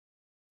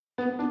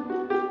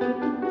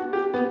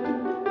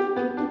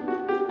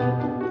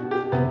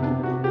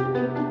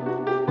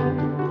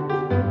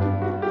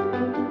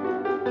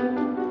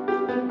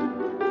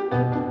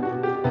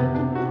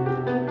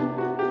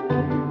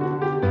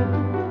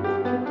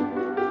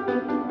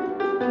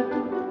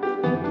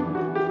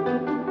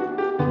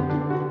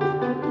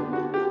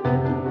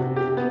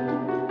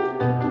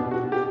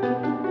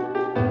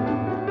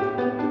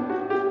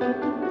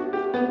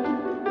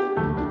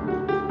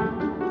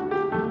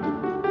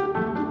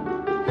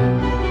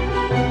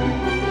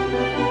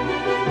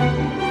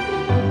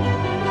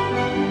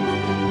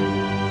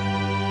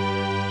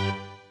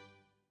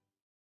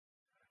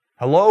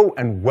Hello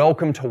and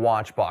welcome to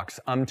Watchbox.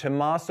 I'm Tim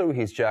Mosso,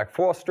 he's Jack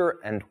Forster,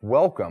 and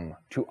welcome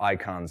to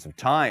Icons of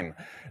Time.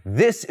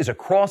 This is a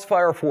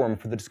crossfire forum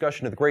for the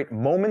discussion of the great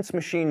moments,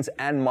 machines,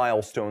 and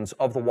milestones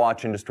of the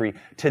watch industry.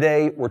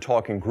 Today, we're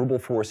talking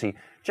Greubel Forsey.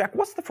 Jack,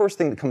 what's the first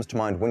thing that comes to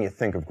mind when you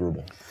think of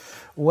Greubel?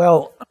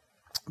 Well,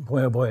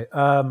 boy, oh boy.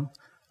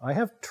 I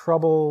have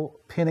trouble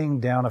pinning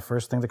down a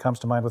first thing that comes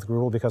to mind with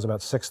Greubel because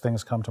about 6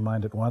 things come to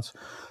mind at once.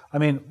 I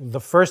mean, the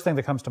first thing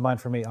that comes to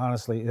mind for me,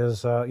 honestly,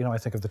 is, I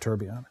think of the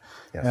tourbillon.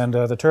 Yes. And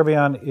the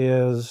tourbillon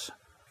is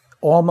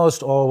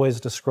almost always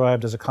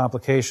described as a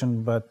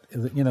complication, but,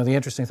 the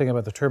interesting thing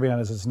about the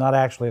tourbillon is it's not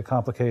actually a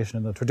complication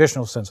in the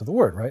traditional sense of the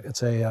word, right?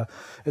 It's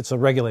a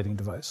regulating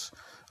device,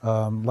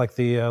 like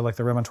the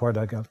remontoir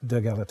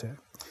d'égalité.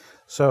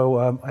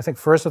 So I think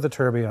first of the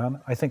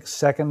tourbillon, I think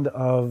second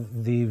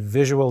of the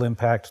visual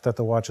impact that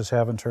the watches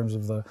have in terms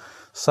of the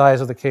size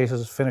of the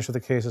cases, finish of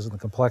the cases, and the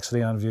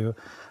complexity on view.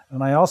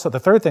 And the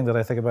third thing that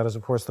I think about is,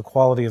 of course, the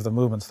quality of the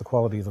movements, the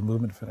quality of the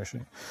movement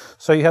finishing.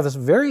 So you have this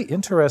very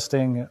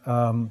interesting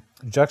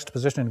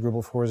juxtaposition in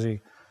Greubel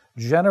Forsey.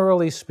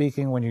 Generally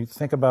speaking, when you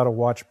think about a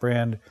watch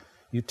brand,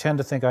 you tend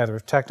to think either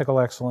of technical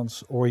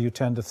excellence or you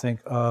tend to think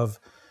of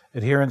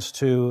adherence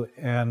to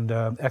and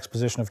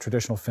exposition of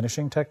traditional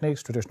finishing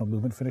techniques, traditional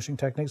movement finishing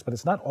techniques, but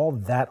it's not all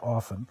that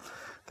often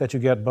that you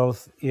get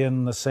both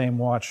in the same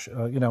watch.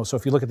 So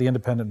if you look at the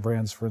independent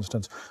brands, for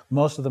instance,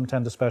 most of them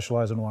tend to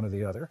specialize in one or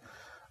the other.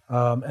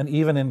 And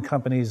even in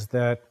companies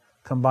that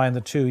combine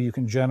the two, you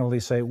can generally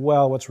say,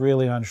 well, what's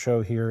really on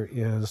show here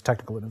is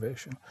technical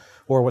innovation,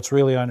 or what's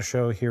really on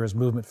show here is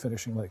movement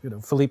finishing. Like,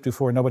 Philippe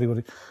Dufour, nobody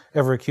would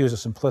ever accuse of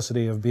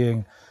simplicity of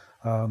being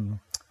a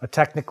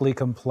technically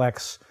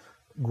complex,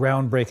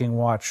 groundbreaking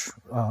watch,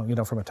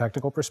 from a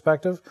technical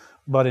perspective,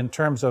 but in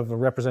terms of a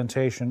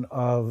representation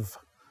of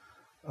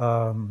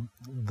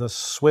the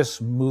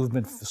Swiss-French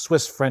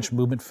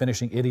movement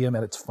finishing idiom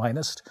at its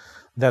finest,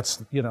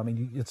 that's,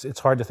 it's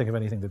hard to think of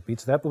anything that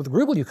beats that. But with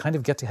Greubel, you kind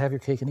of get to have your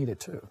cake and eat it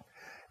too.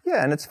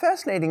 Yeah, and it's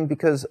fascinating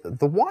because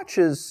the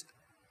watches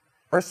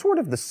are sort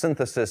of the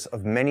synthesis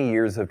of many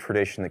years of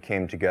tradition that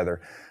came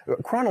together.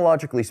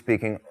 Chronologically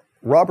speaking,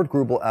 Robert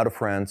Greubel, out of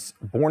France,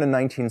 born in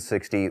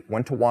 1960,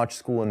 went to watch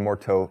school in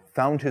Mosso,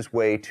 found his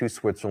way to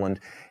Switzerland.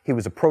 He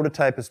was a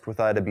prototypist with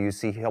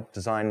IWC. He helped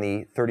design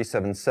the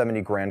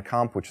 3770 Grand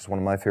Comp, which is one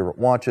of my favorite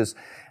watches.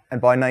 And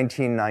by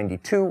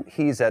 1992,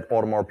 he's at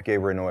Audemars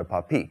Piguet Renault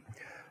Papy.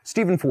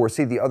 Stephen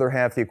Forsey, the other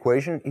half of the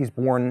equation, he's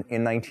born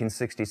in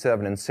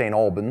 1967 in St.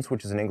 Albans,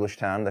 which is an English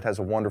town that has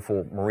a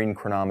wonderful marine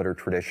chronometer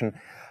tradition.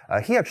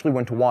 He actually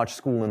went to watch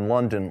school in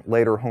London,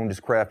 later honed his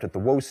craft at the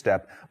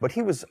Wo-Step, but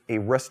he was a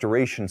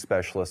restoration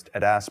specialist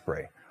at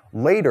Asprey.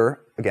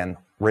 Later, again,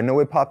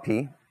 Renault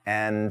Papy,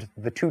 and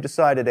the two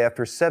decided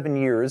after 7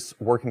 years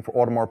working for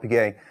Audemars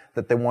Piguet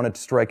that they wanted to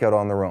strike out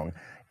on their own.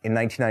 In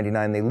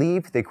 1999, they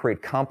leave. They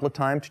create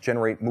Completime to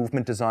generate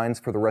movement designs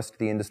for the rest of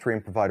the industry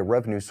and provide a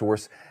revenue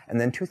source.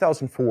 And then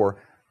 2004,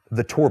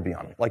 the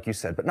tourbillon, like you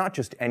said, but not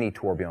just any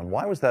tourbillon.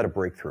 Why was that a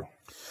breakthrough?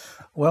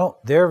 Well,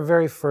 their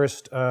very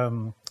first, I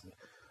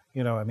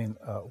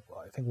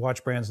think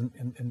watch brands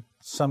in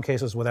some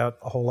cases without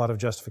a whole lot of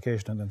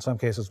justification, and in some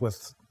cases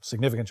with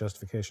significant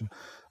justification,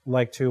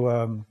 like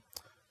to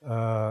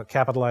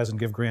capitalize and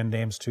give grand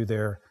names to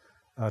their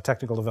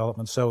technical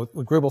development. So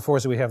with Greubel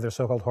Forsey, we have their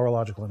so-called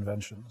horological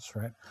inventions,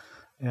 right?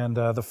 And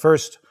the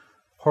first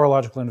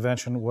horological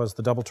invention was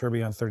the Double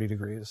Tourbillon 30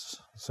 degrees.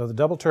 So the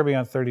Double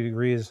Tourbillon 30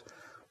 degrees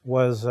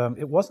was,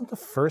 it wasn't the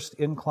first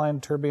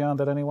inclined tourbillon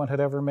that anyone had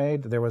ever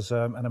made. There was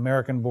an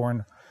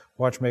American-born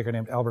watchmaker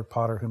named Albert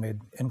Potter who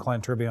made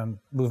inclined tourbillon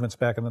movements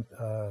back in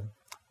the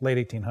late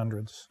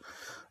 1800s.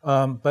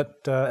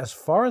 But as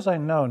far as I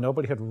know,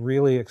 nobody had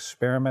really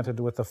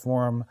experimented with the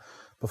form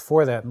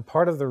before that. And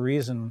part of the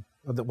reason,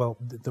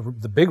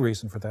 the big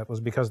reason for that was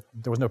because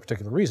there was no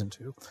particular reason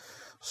to.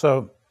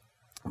 So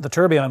the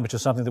tourbillon, which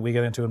is something that we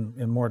get into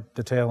in more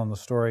detail in the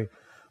story,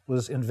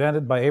 was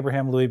invented by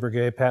Abraham Louis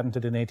Breguet,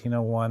 patented in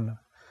 1801,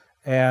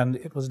 and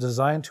it was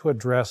designed to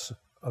address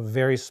a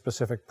very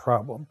specific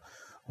problem,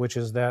 which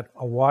is that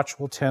a watch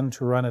will tend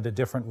to run at a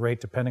different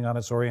rate depending on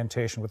its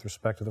orientation with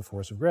respect to the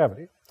force of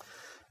gravity.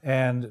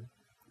 And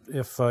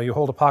if you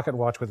hold a pocket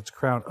watch with its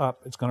crown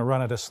up, it's going to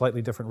run at a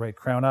slightly different rate.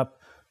 Crown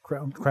up,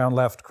 crown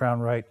left,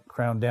 crown right,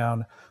 crown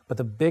down. But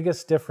the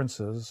biggest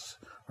differences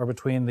are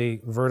between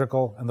the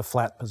vertical and the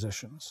flat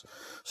positions.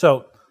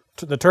 So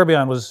the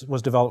tourbillon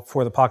was developed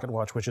for the pocket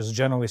watch, which is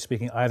generally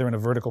speaking either in a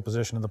vertical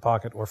position in the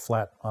pocket or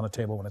flat on a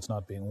table when it's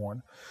not being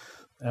worn.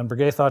 And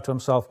Breguet thought to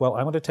himself, well,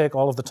 I'm going to take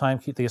all of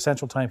the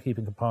essential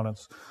timekeeping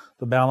components,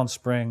 the balance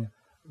spring,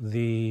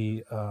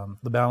 the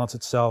balance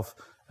itself,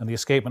 and the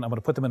escapement. I'm going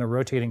to put them in a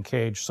rotating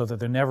cage so that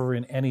they're never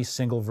in any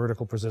single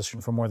vertical position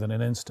for more than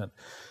an instant.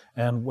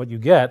 And what you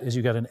get is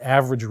you get an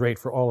average rate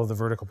for all of the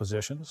vertical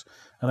positions.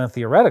 And then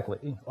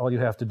theoretically, all you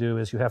have to do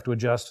is you have to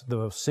adjust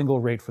the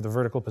single rate for the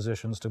vertical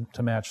positions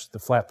to match the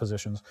flat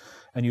positions,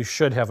 and you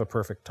should have a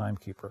perfect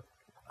timekeeper.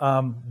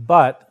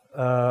 But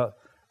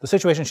the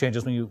situation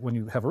changes when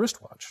you have a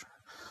wristwatch.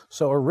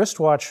 So a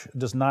wristwatch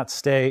does not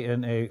stay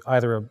in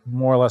either a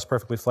more or less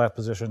perfectly flat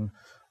position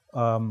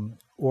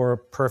or a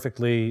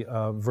perfectly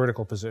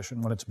vertical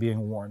position when it's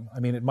being worn. I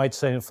mean, it might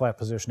stay in a flat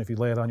position if you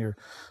lay it on your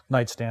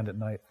nightstand at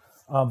night,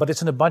 but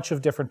it's in a bunch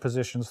of different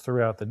positions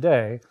throughout the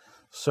day.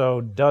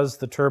 So does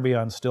the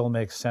tourbillon still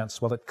make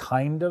sense? Well, it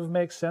kind of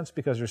makes sense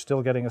because you're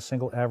still getting a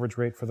single average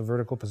rate for the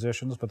vertical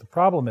positions, but the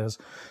problem is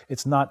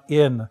it's not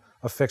in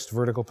a fixed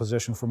vertical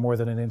position for more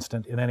than an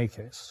instant in any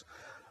case.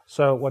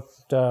 So what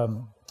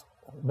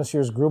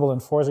Messieurs Greubel and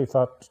Forsey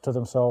thought to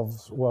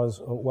themselves was,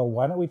 well,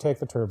 why don't we take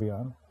the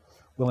tourbillon,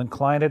 we'll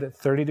incline it at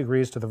 30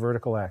 degrees to the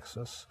vertical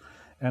axis,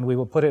 and we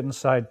will put it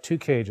inside two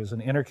cages,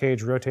 an inner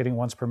cage rotating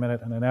once per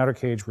minute and an outer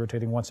cage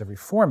rotating once every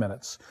 4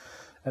 minutes.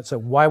 And so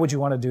why would you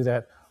want to do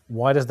that?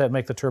 Why does that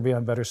make the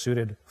tourbillon better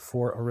suited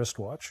for a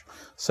wristwatch?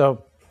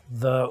 So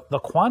the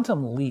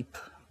quantum leap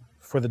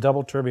for the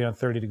double tourbillon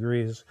 30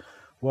 degrees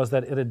was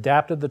that it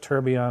adapted the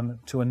tourbillon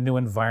to a new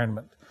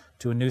environment,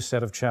 to a new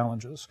set of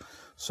challenges.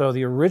 So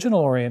the original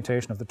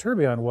orientation of the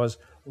tourbillon was,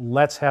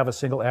 let's have a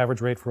single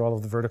average rate for all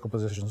of the vertical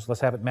positions,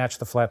 let's have it match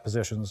the flat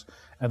positions,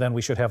 and then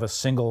we should have a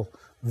single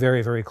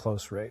very, very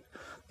close rate.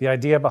 The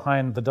idea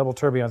behind the double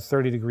tourbillon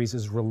 30 degrees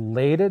is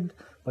related,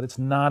 but it's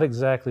not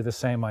exactly the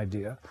same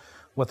idea.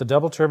 What the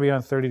double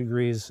tourbillon 30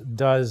 degrees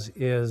does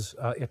is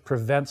it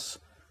prevents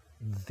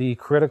the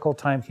critical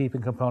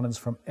timekeeping components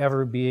from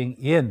ever being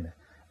in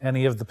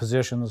any of the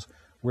positions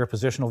where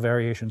positional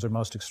variations are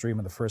most extreme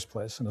in the first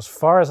place. And as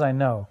far as I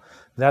know,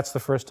 it's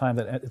the first time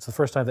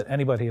that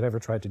anybody had ever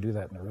tried to do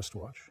that in a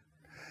wristwatch.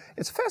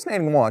 It's a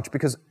fascinating watch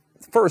because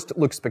first, it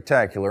looks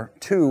spectacular.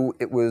 Two,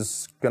 it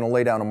was going to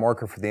lay down a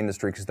marker for the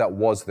industry because that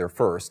was their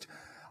first.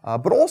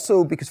 But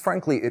also because,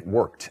 frankly, it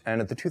worked.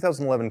 And at the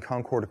 2011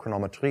 Concours de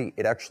Chronométrie,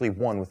 it actually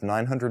won with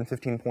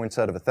 915 points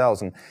out of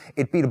 1,000.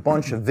 It beat a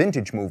bunch of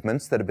vintage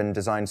movements that had been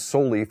designed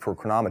solely for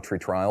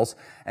chronometry trials,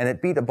 and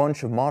it beat a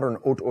bunch of modern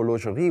haute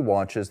horlogerie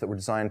watches that were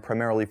designed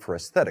primarily for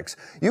aesthetics.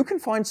 You can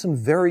find some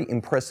very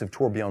impressive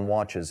tourbillon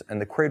watches,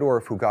 and the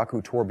Credor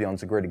Fugaku tourbillon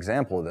is a great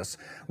example of this,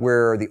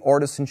 where the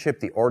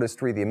artisanship, the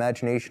artistry, the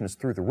imagination is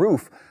through the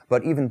roof,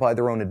 but even by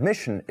their own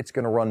admission, it's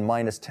going to run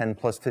minus 10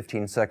 plus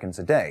 15 seconds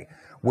a day.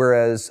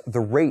 Whereas the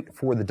rate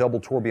for the double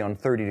tourbillon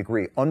 30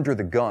 degree under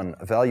the gun,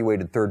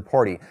 evaluated third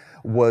party,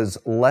 was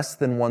less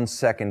than 1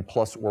 second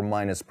plus or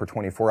minus per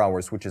 24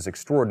 hours, which is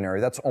extraordinary.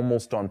 That's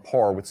almost on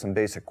par with some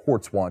basic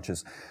quartz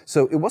watches.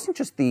 So it wasn't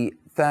just the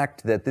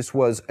fact that this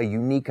was a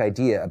unique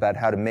idea about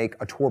how to make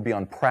a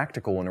tourbillon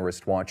practical in a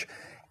wristwatch.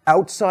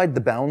 Outside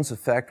the bounds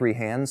of factory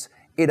hands,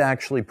 it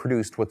actually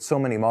produced what so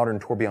many modern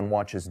tourbillon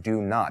watches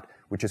do not,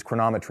 which is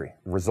chronometry,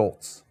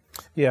 results.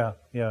 Yeah,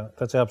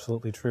 that's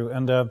absolutely true.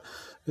 And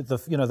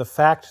the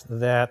fact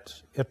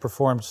that it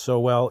performed so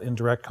well in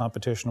direct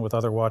competition with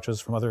other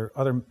watches from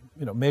other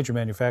major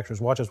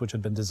manufacturers, watches which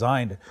had been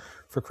designed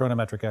for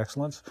chronometric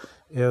excellence,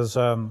 is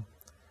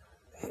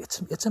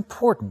it's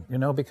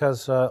important,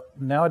 because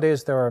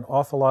nowadays there are an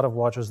awful lot of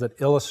watches that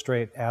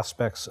illustrate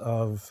aspects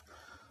of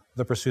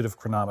the pursuit of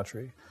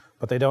chronometry,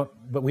 but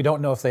we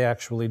don't know if they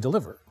actually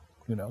deliver.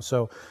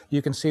 So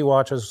you can see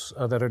watches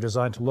that are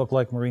designed to look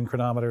like marine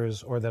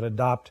chronometers or that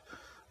adopt,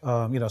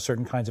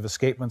 certain kinds of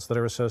escapements that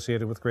are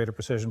associated with greater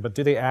precision. But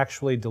do they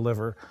actually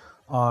deliver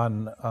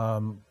on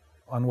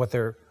what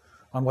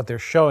they're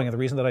showing? And the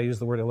reason that I use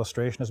the word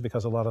illustration is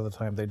because a lot of the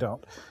time they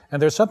don't.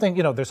 And there's something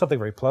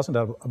very pleasant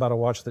about a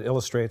watch that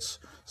illustrates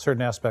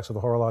certain aspects of the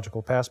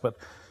horological past. But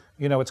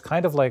it's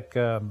kind of like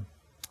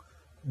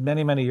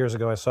many, many years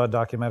ago, I saw a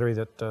documentary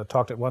that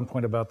talked at one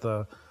point about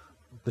the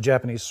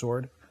Japanese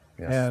sword.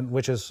 Yes. And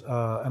which is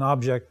an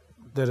object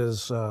that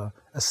is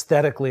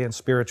aesthetically and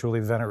spiritually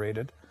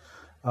venerated,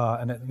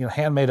 and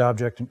handmade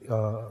object,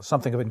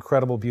 something of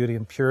incredible beauty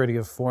and purity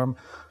of form.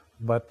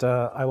 But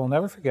I will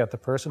never forget the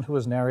person who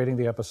was narrating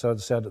the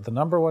episode said the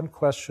number one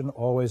question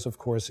always, of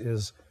course,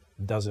 is,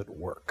 does it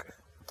work?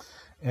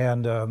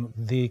 And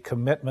the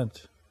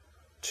commitment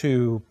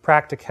to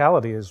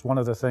practicality is one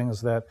of the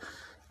things that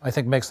I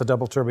think makes the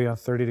double tourbillon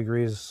 30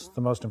 degrees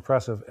the most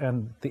impressive,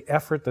 and the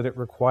effort that it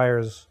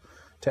requires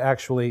to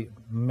actually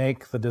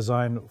make the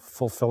design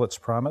fulfill its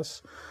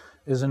promise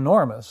is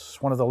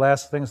enormous. One of the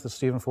last things that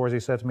Stephen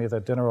Forsey said to me at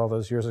that dinner all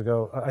those years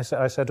ago,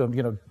 I said to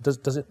him, does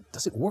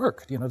it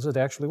work? Does it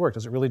actually work?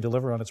 Does it really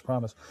deliver on its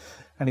promise?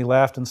 And he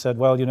laughed and said,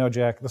 well,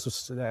 Jack, this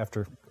was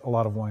after a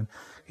lot of wine.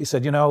 He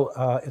said,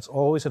 it's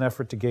always an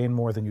effort to gain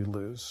more than you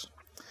lose.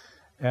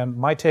 And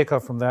my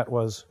takeoff from that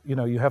was,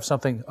 you have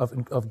something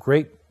of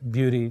great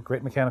beauty,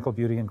 great mechanical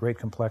beauty and great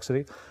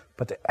complexity,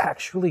 but to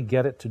actually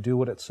get it to do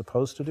what it's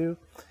supposed to do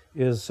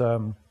is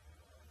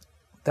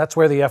that's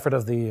where the effort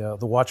of the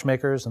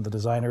watchmakers and the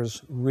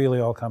designers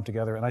really all come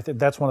together. And I think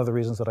that's one of the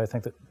reasons that I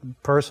think that,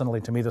 personally,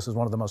 to me, this is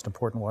one of the most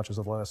important watches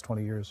of the last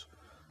 20 years.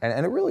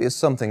 And it really is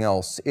something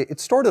else. It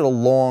started a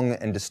long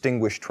and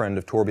distinguished trend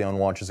of tourbillon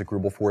watches at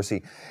Greubel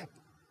Forsey.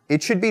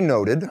 It should be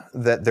noted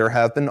that there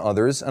have been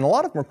others, and a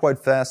lot of them are quite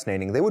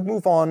fascinating. They would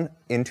move on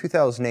in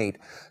 2008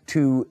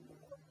 to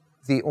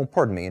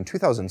in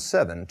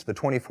 2007, to the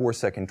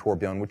 24-second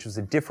tourbillon, which was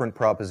a different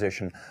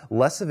proposition,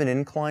 less of an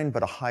incline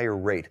but a higher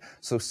rate.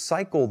 So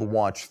cycle the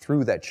watch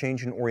through that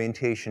change in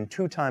orientation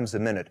 2 times a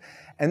minute.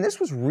 And this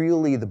was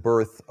really the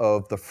birth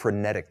of the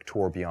frenetic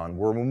tourbillon,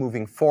 where we're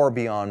moving far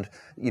beyond,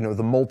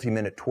 the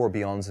multi-minute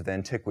tourbillons of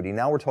antiquity.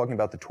 Now we're talking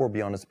about the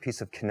tourbillon as a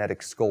piece of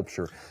kinetic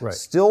sculpture. Right.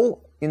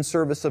 Still in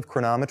service of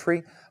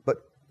chronometry,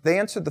 but they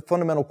answered the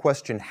fundamental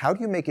question, how do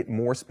you make it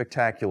more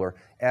spectacular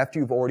after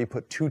you've already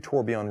put 2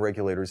 tourbillon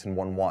regulators in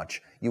one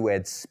watch? You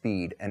add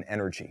speed and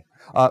energy.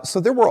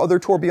 So there were other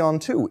tourbillon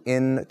too.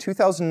 In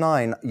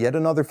 2009, yet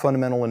another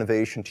fundamental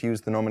innovation, to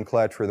use the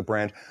nomenclature of the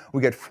brand,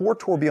 we get 4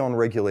 tourbillon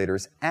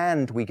regulators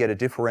and we get a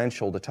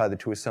differential to tie the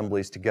 2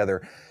 assemblies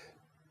together.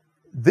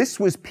 This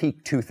was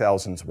peak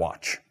 2000s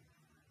watch.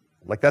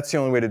 Like, that's the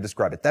only way to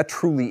describe it. That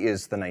truly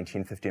is the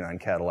 1959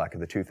 Cadillac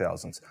of the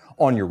 2000s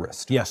on your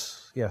wrist.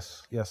 Yes,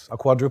 yes, yes. A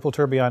quadruple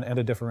tourbillon and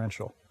a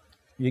differential.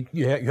 You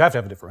have to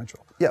have a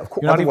differential. Yeah, of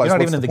course. You're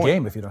not even in the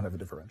game if you don't have a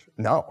differential.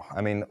 No.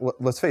 I mean,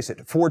 let's face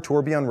it. 4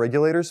 tourbillon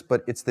regulators,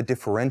 but it's the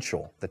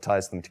differential that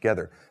ties them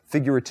together,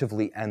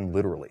 figuratively and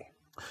literally.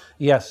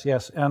 Yes,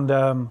 yes.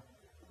 And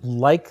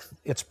like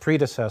its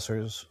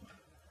predecessors,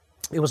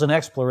 it was an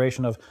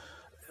exploration of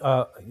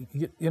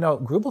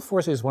Greubel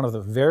Forsey is one of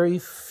the very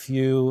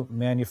few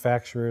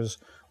manufacturers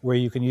where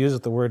you can use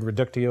the word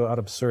reductio ad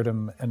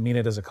absurdum and mean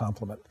it as a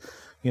compliment.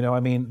 They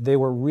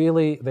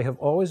have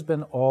always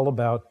been all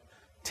about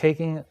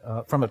taking,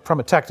 from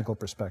a technical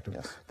perspective,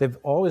 yes. They've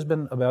always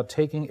been about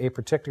taking a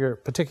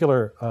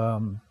particular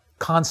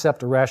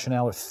concept or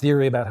rationale or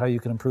theory about how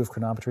you can improve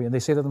chronometry, and they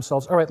say to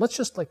themselves, all right, let's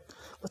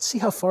see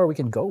how far we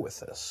can go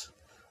with this,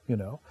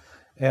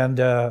 And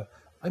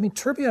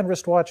tourbillon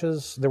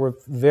wristwatches, there were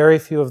very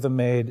few of them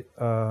made.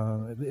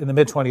 In the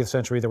mid-20th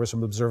century, there were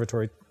some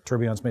observatory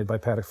tourbillons made by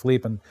Patek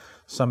Philippe and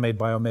some made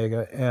by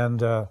Omega,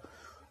 and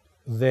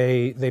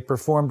they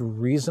performed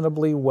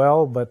reasonably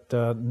well, but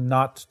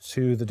not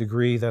to the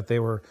degree that they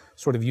were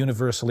sort of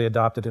universally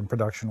adopted in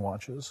production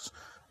watches.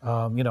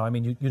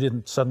 You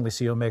didn't suddenly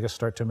see Omega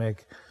start to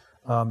make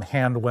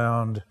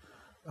hand-wound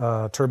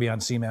tourbillon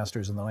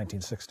Seamasters in the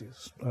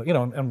 1960s,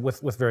 and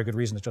with very good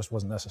reason. It just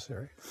wasn't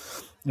necessary,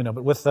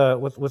 But with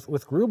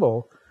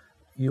Greubel,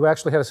 you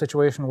actually had a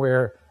situation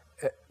where,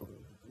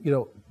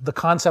 the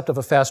concept of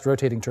a fast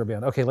rotating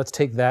tourbillon. Okay, let's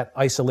take that,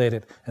 isolate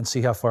it, and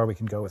see how far we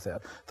can go with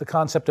that. The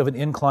concept of an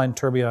inclined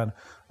tourbillon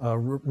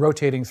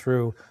rotating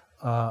through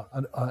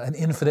an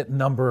infinite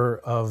number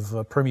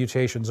of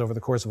permutations over the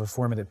course of a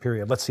 4-minute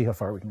period. Let's see how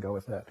far we can go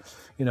with that.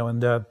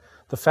 And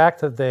the fact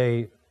that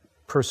they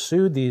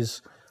pursued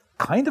these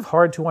kind of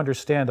hard to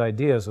understand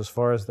ideas as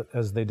far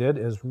as they did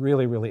is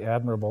really, really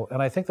admirable.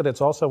 And I think that it's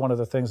also one of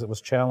the things that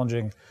was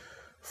challenging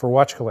for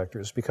watch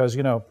collectors because,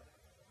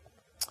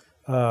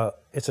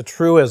 it's a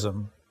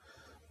truism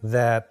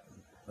that,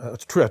 a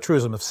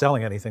truism of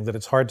selling anything, that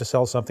it's hard to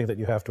sell something that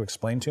you have to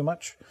explain too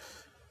much.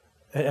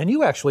 And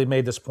you actually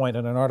made this point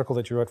in an article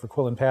that you wrote for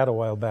Quill and Pad a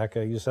while back.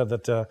 You said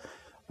that the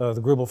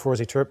Greubel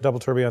Forsey Double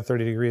Tourbillon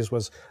 30 degrees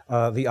was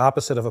the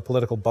opposite of a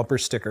political bumper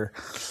sticker,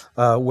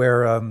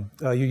 where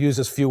you use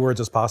as few words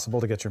as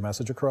possible to get your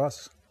message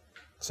across.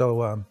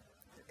 So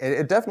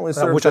it definitely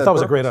serves which I thought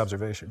was a great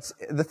observation.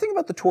 The thing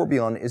about the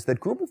tourbillon is that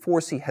Greubel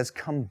Forsey has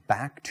come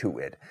back to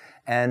it.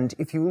 And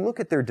if you look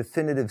at their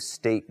definitive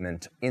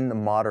statement in the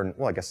modern,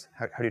 well, I guess,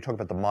 how do you talk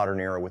about the modern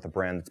era with a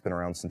brand that's been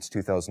around since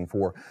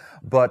 2004?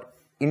 But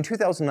in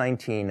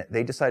 2019,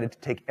 they decided to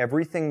take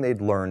everything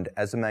they'd learned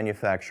as a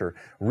manufacturer,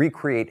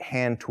 recreate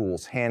hand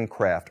tools,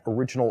 handcraft,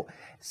 original,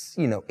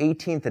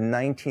 18th and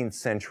 19th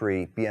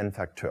century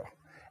bienfacteurs.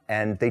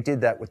 And they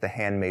did that with the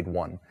handmade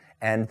one.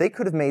 And they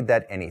could have made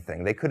that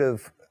anything. They could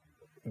have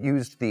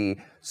used the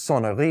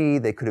sonnerie,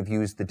 they could have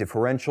used the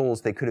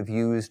differentials, they could have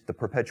used the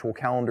perpetual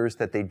calendars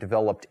that they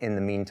developed in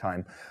the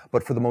meantime.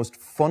 But for the most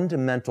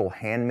fundamental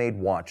handmade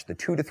watch, the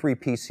 2 to 3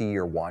 piece a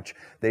year watch,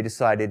 they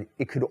decided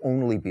it could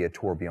only be a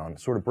tourbillon,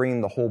 sort of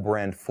bringing the whole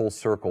brand full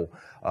circle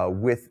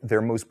with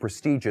their most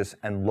prestigious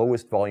and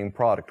lowest volume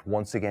product,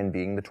 once again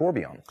being the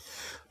tourbillon.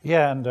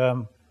 Yeah,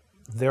 and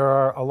there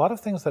are a lot of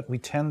things that we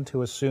tend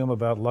to assume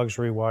about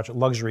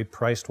luxury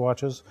priced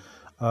watches,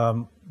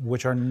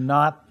 which are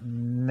not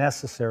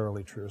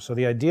necessarily true. So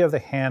the idea of the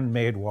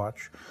handmade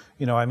watch,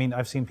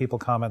 I've seen people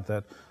comment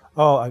that,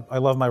 oh, I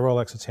love my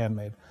Rolex, it's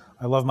handmade.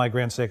 I love my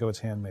Grand Seiko, it's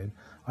handmade.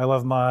 I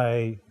love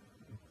my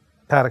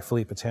Patek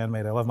Philippe, it's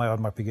handmade. I love my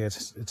Audemars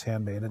Piguet, it's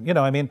handmade.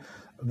 And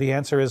the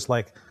answer is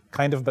like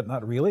kind of, but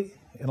not really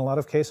in a lot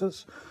of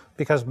cases,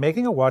 because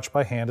making a watch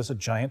by hand is a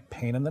giant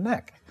pain in the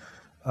neck.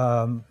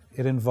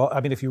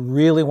 If you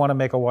really want to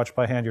make a watch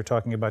by hand, you're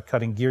talking about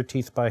cutting gear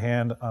teeth by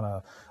hand on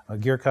a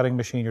gear cutting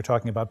machine. You're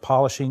talking about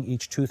polishing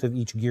each tooth of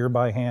each gear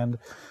by hand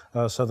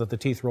so that the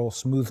teeth roll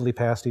smoothly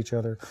past each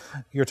other.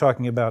 You're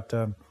talking about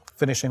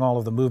finishing all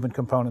of the movement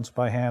components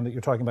by hand.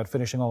 You're talking about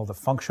finishing all of the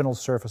functional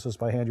surfaces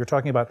by hand. You're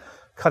talking about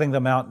cutting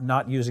them out,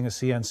 not using a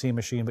CNC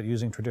machine, but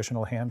using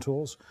traditional hand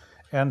tools.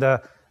 And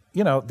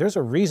you know, there's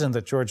a reason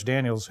that George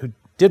Daniels, who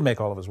did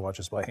make all of his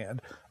watches by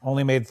hand,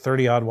 only made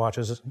 30-odd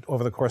watches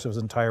over the course of his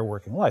entire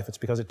working life. It's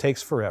because it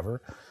takes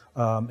forever.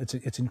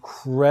 It's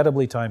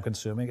incredibly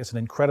time-consuming. It's an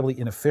incredibly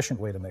inefficient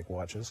way to make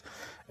watches.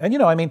 And, you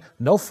know, I mean,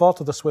 no fault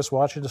of the Swiss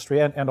watch industry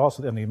and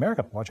also in the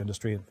American watch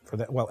industry for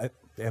that, well,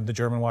 and the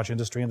German watch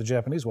industry and the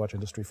Japanese watch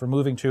industry for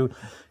moving to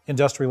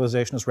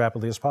industrialization as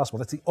rapidly as possible.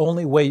 That's the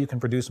only way you can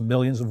produce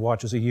millions of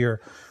watches a year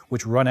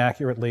which run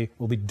accurately,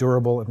 will be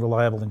durable and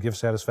reliable and give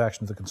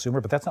satisfaction to the consumer,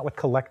 but that's not what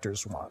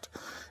collectors want.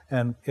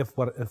 And if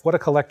what a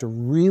collector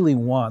really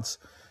wants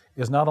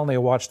is not only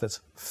a watch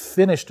that's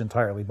finished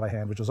entirely by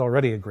hand, which is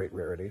already a great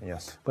rarity,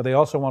 yes, but they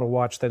also want a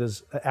watch that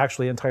is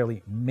actually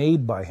entirely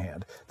made by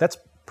hand. That's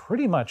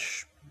pretty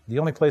much the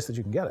only place that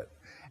you can get it.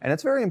 And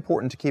it's very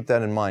important to keep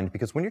that in mind,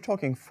 because when you're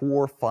talking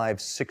 4,000, 5,000,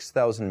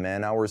 6,000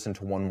 man-hours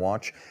into one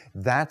watch,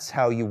 that's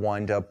how you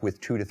wind up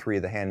with 2 to 3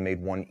 of the handmade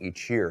one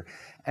each year.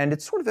 And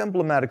it's sort of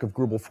emblematic of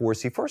Greubel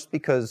Forsey, first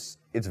because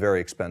it's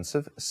very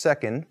expensive,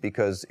 second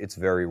because it's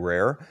very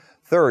rare,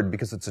 third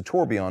because it's a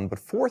tourbillon, but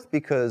fourth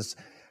because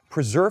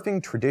preserving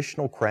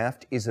traditional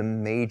craft is a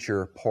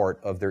major part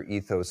of their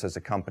ethos as a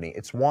company.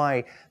 It's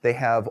why they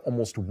have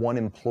almost 1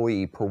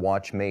 employee per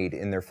watch made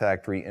in their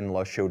factory in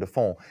La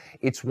Chaux-de-Fonds.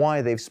 It's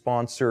why they've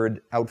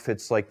sponsored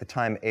outfits like the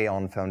Time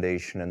Aeon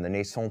Foundation and the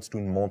Naissance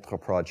d'une Montre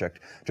project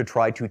to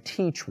try to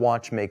teach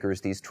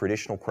watchmakers these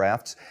traditional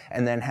crafts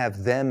and then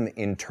have them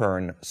in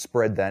turn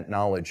spread that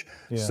knowledge.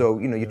 Yeah. So,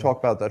 you know, you talk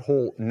about that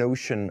whole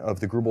notion of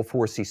the Greubel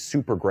Forsey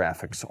super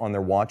graphics on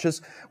their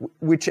watches,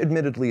 which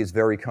admittedly is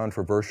very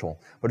controversial.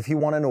 But if you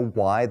want to know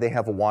why they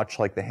have a watch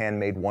like the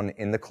handmade one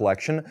in the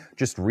collection,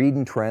 just read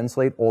and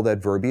translate all that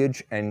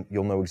verbiage and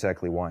you'll know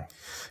exactly why.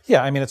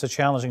 Yeah, I mean, it's a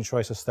challenging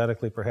choice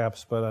aesthetically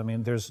perhaps, but I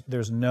mean,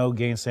 there's no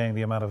gainsaying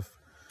the amount of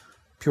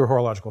pure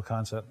horological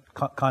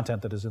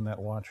content that is in that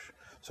watch.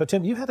 So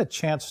Tim, you had a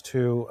chance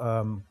to,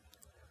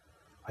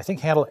 I think,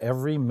 handle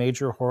every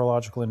major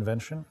horological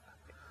invention.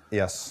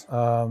 Yes.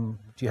 Do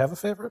you have a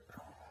favorite?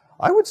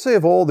 I would say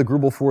of all the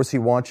Greubel Forsey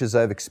watches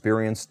I've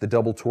experienced, the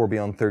Double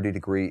Tourbillon 30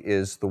 degree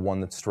is the one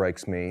that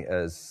strikes me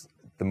as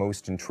the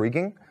most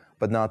intriguing,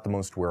 but not the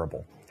most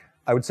wearable.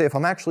 I would say if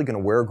I'm actually going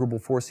to wear a Greubel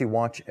Forsey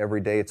watch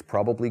every day, it's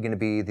probably going to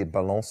be the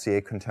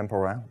Balancier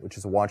Contemporain, which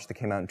is a watch that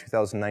came out in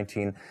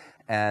 2019,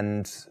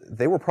 and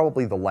they were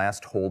probably the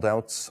last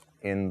holdouts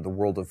in the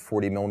world of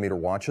 40mm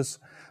watches.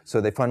 So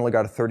they finally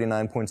got a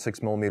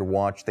 39.6mm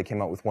watch. They came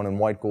out with one in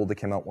white gold. They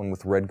came out one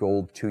with red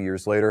gold 2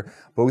 years later.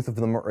 Both of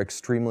them are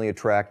extremely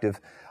attractive.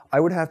 I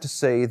would have to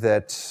say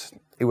that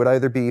it would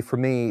either be, for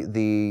me,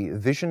 the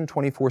Vision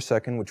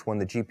 24-second, which won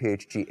the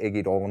GPHG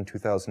Eggy Doll in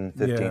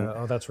 2015. Yeah,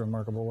 oh, that's a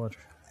remarkable watch.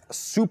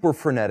 Super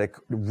frenetic,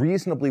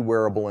 reasonably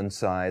wearable in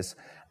size,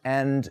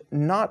 and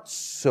not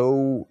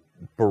so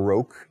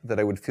Baroque that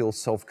I would feel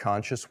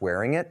self-conscious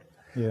wearing it.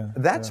 Yeah,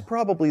 That's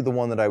probably the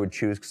one that I would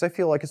choose, because I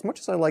feel like as much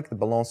as I like the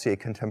Balancier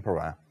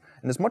Contemporain,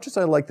 and as much as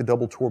I like the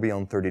Double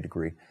Tourbillon 30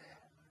 degree,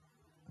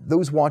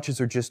 those watches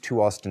are just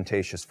too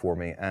ostentatious for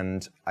me,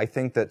 and I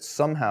think that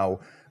somehow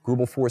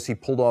Greubel Forsey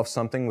pulled off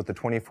something with the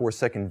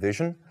 24-second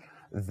Vision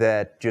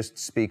that just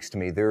speaks to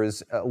me. There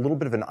is a little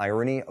bit of an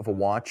irony of a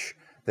watch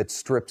that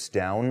strips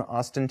down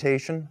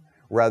ostentation.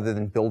 Rather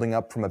than building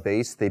up from a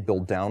base, they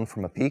build down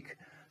from a peak.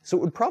 So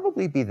it would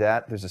probably be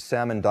that. There's a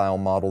salmon dial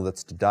model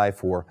that's to die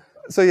for.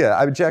 So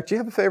yeah, Jack, do you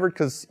have a favorite?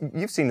 Because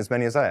you've seen as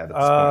many as I have at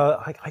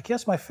this point. I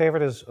guess my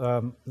favorite is,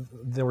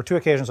 there were 2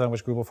 occasions on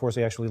which Greubel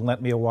Forsey actually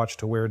lent me a watch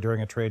to wear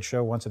during a trade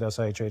show, once at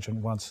SIHH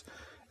and once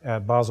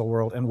at Basel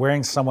World, and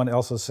wearing someone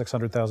else's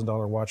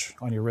 $600,000 watch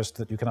on your wrist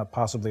that you cannot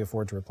possibly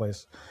afford to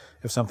replace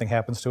if something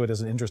happens to it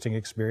is an interesting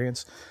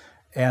experience.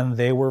 And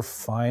they were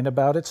fine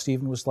about it.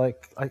 Stephen was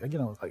like,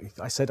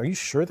 I said, "Are you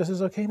sure this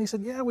is okay?" And he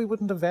said, "Yeah, we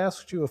wouldn't have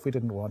asked you if we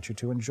didn't want you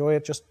to enjoy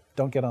it. Just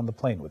don't get on the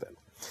plane with it,"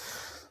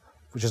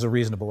 which is a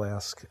reasonable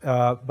ask.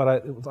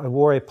 But I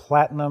wore a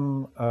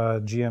platinum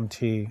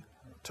GMT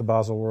to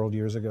Basel World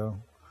years ago,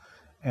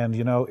 and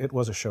it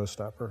was a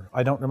showstopper.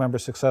 I don't remember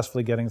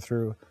successfully getting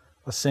through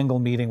a single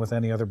meeting with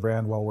any other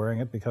brand while wearing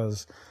it,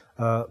 because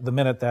the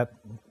minute that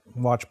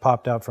watch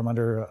popped out from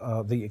under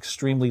the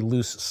extremely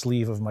loose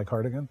sleeve of my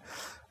cardigan,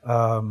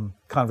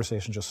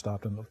 conversation just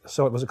stopped. And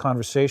so it was a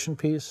conversation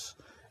piece.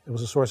 It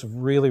was a source of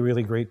really,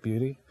 really great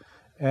beauty.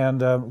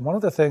 And one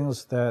of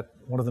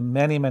the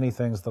many, many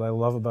things that I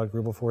love about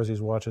Greubel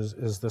Forsey's watches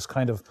is this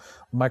kind of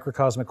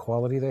microcosmic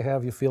quality they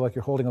have. You feel like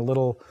you're holding a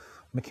little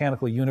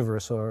mechanical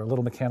universe or a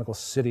little mechanical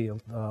city,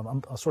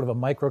 a sort of a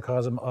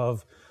microcosm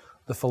of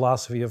the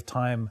philosophy of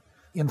time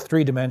in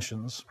 3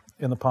 dimensions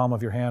in the palm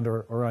of your hand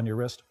or on your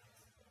wrist.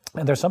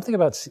 And there's something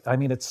about,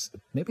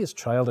 maybe it's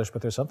childish, but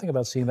there's something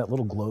about seeing that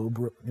little globe,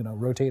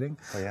 rotating.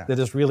 Oh, yeah. That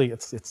is really,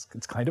 it's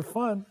kind of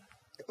fun.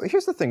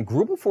 Here's the thing,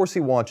 Greubel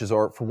Forsey watches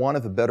are, for want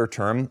of a better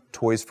term,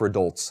 toys for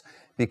adults,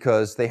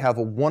 because they have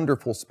a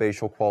wonderful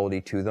spatial quality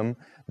to them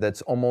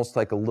that's almost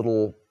like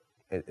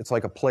it's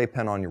like a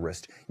playpen on your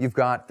wrist. You've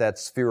got that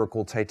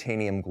spherical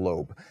titanium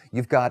globe.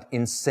 You've got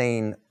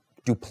insane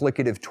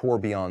duplicative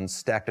tourbillons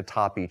stacked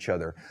atop each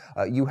other.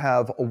 You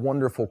have a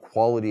wonderful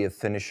quality of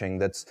finishing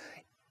that's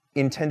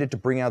intended to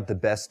bring out the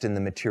best in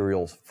the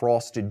materials: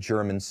 frosted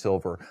German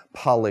silver,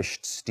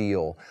 polished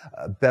steel,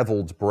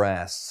 beveled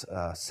brass,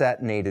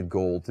 satinated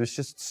gold. There's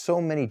just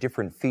so many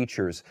different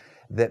features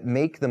that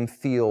make them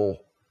feel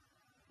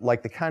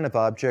like the kind of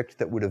object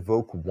that would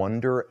evoke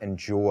wonder and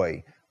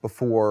joy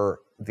before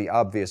the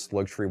obvious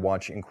luxury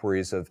watch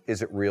inquiries of,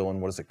 is it real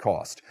and what does it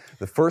cost?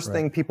 The first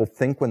thing people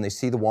think when they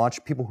see the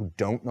watch, people who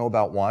don't know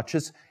about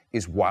watches,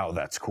 is, wow,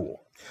 that's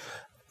cool.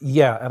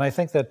 Yeah, and I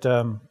think that,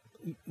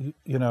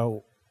 you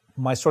know,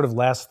 my sort of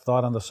last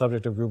thought on the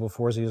subject of Greubel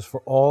Forsey is,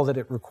 for all that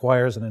it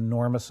requires an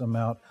enormous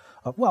amount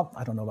of, well,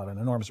 I don't know about an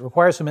enormous, it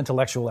requires some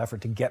intellectual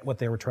effort to get what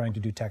they were trying to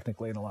do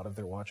technically in a lot of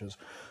their watches.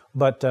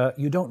 But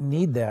you don't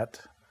need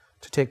that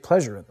to take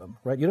pleasure in them,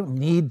 right? You don't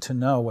need to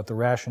know what the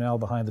rationale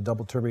behind the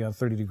Double Tourbillon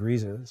 30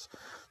 degrees is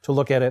to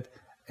look at it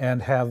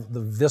and have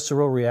the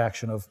visceral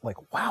reaction of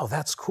like, wow,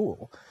 that's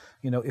cool.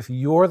 You know, if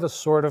you're the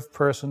sort of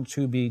person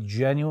to be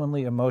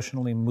genuinely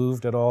emotionally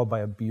moved at all by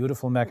a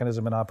beautiful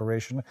mechanism in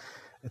operation,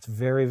 it's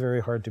very,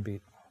 very hard to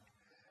beat.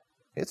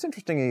 It's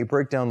interesting that you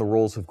break down the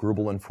roles of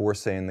Greubel and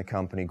Forsey in the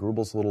company.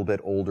 Greubel's a little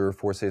bit older,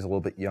 Forsey's a little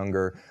bit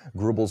younger.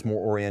 Greubel's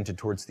more oriented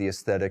towards the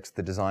aesthetics,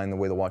 the design, the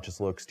way the watches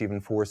look. Stephen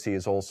Forsey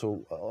is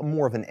also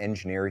more of an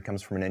engineer. He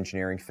comes from an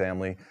engineering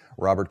family.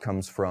 Robert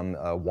comes from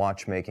a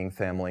watchmaking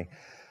family.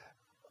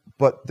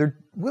 But they're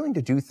willing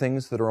to do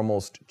things that are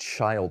almost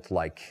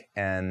childlike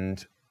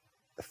and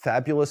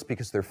fabulous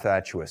because they're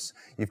fatuous.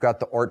 You've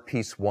got the Art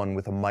Piece 1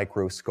 with a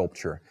micro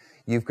sculpture.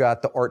 You've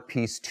got the Art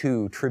Piece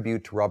 2,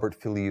 tribute to Robert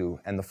Filiou,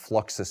 and the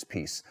Fluxus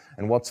piece.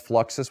 And what's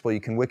Fluxus? Well,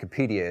 you can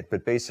Wikipedia it,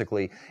 but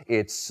basically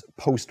it's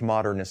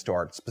postmodernist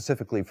art,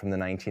 specifically from the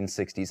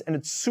 1960s, and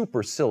it's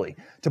super silly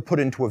to put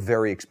into a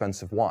very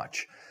expensive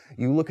watch.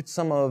 You look at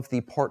some of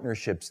the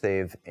partnerships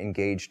they've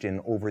engaged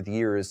in over the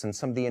years and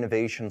some of the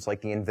innovations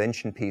like the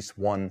Invention Piece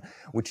 1,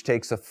 which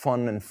takes a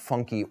fun and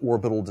funky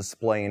orbital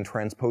display and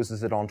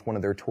transposes it onto one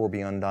of their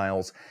tourbillon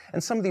dials.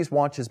 And some of these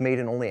watches made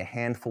in only a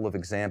handful of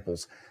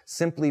examples,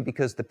 simply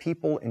because the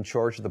people in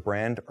charge of the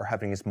brand are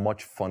having as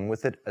much fun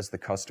with it as the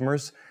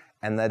customers,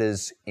 and that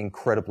is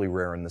incredibly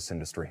rare in this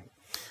industry.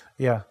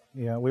 Yeah,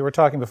 yeah. We were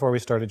talking before we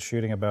started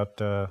shooting about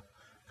kind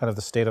of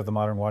the state of the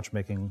modern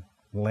watchmaking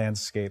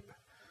landscape.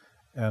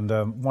 And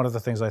one of the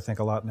things I think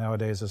a lot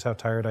nowadays is how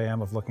tired I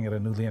am of looking at a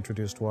newly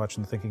introduced watch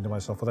and thinking to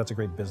myself, well, that's a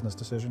great business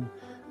decision,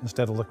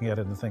 instead of looking at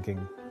it and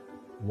thinking,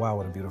 wow,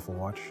 what a beautiful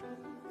watch.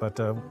 But,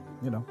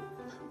 you know,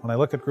 when I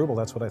look at Greubel,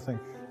 that's what I think.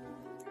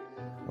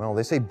 Well,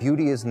 they say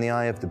beauty is in the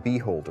eye of the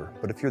beholder,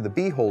 but if you're the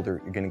beholder,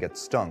 you're going to get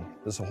stung.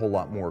 This is a whole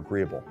lot more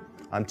agreeable.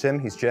 I'm Tim,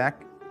 he's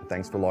Jack, and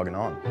thanks for logging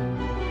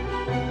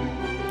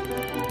on.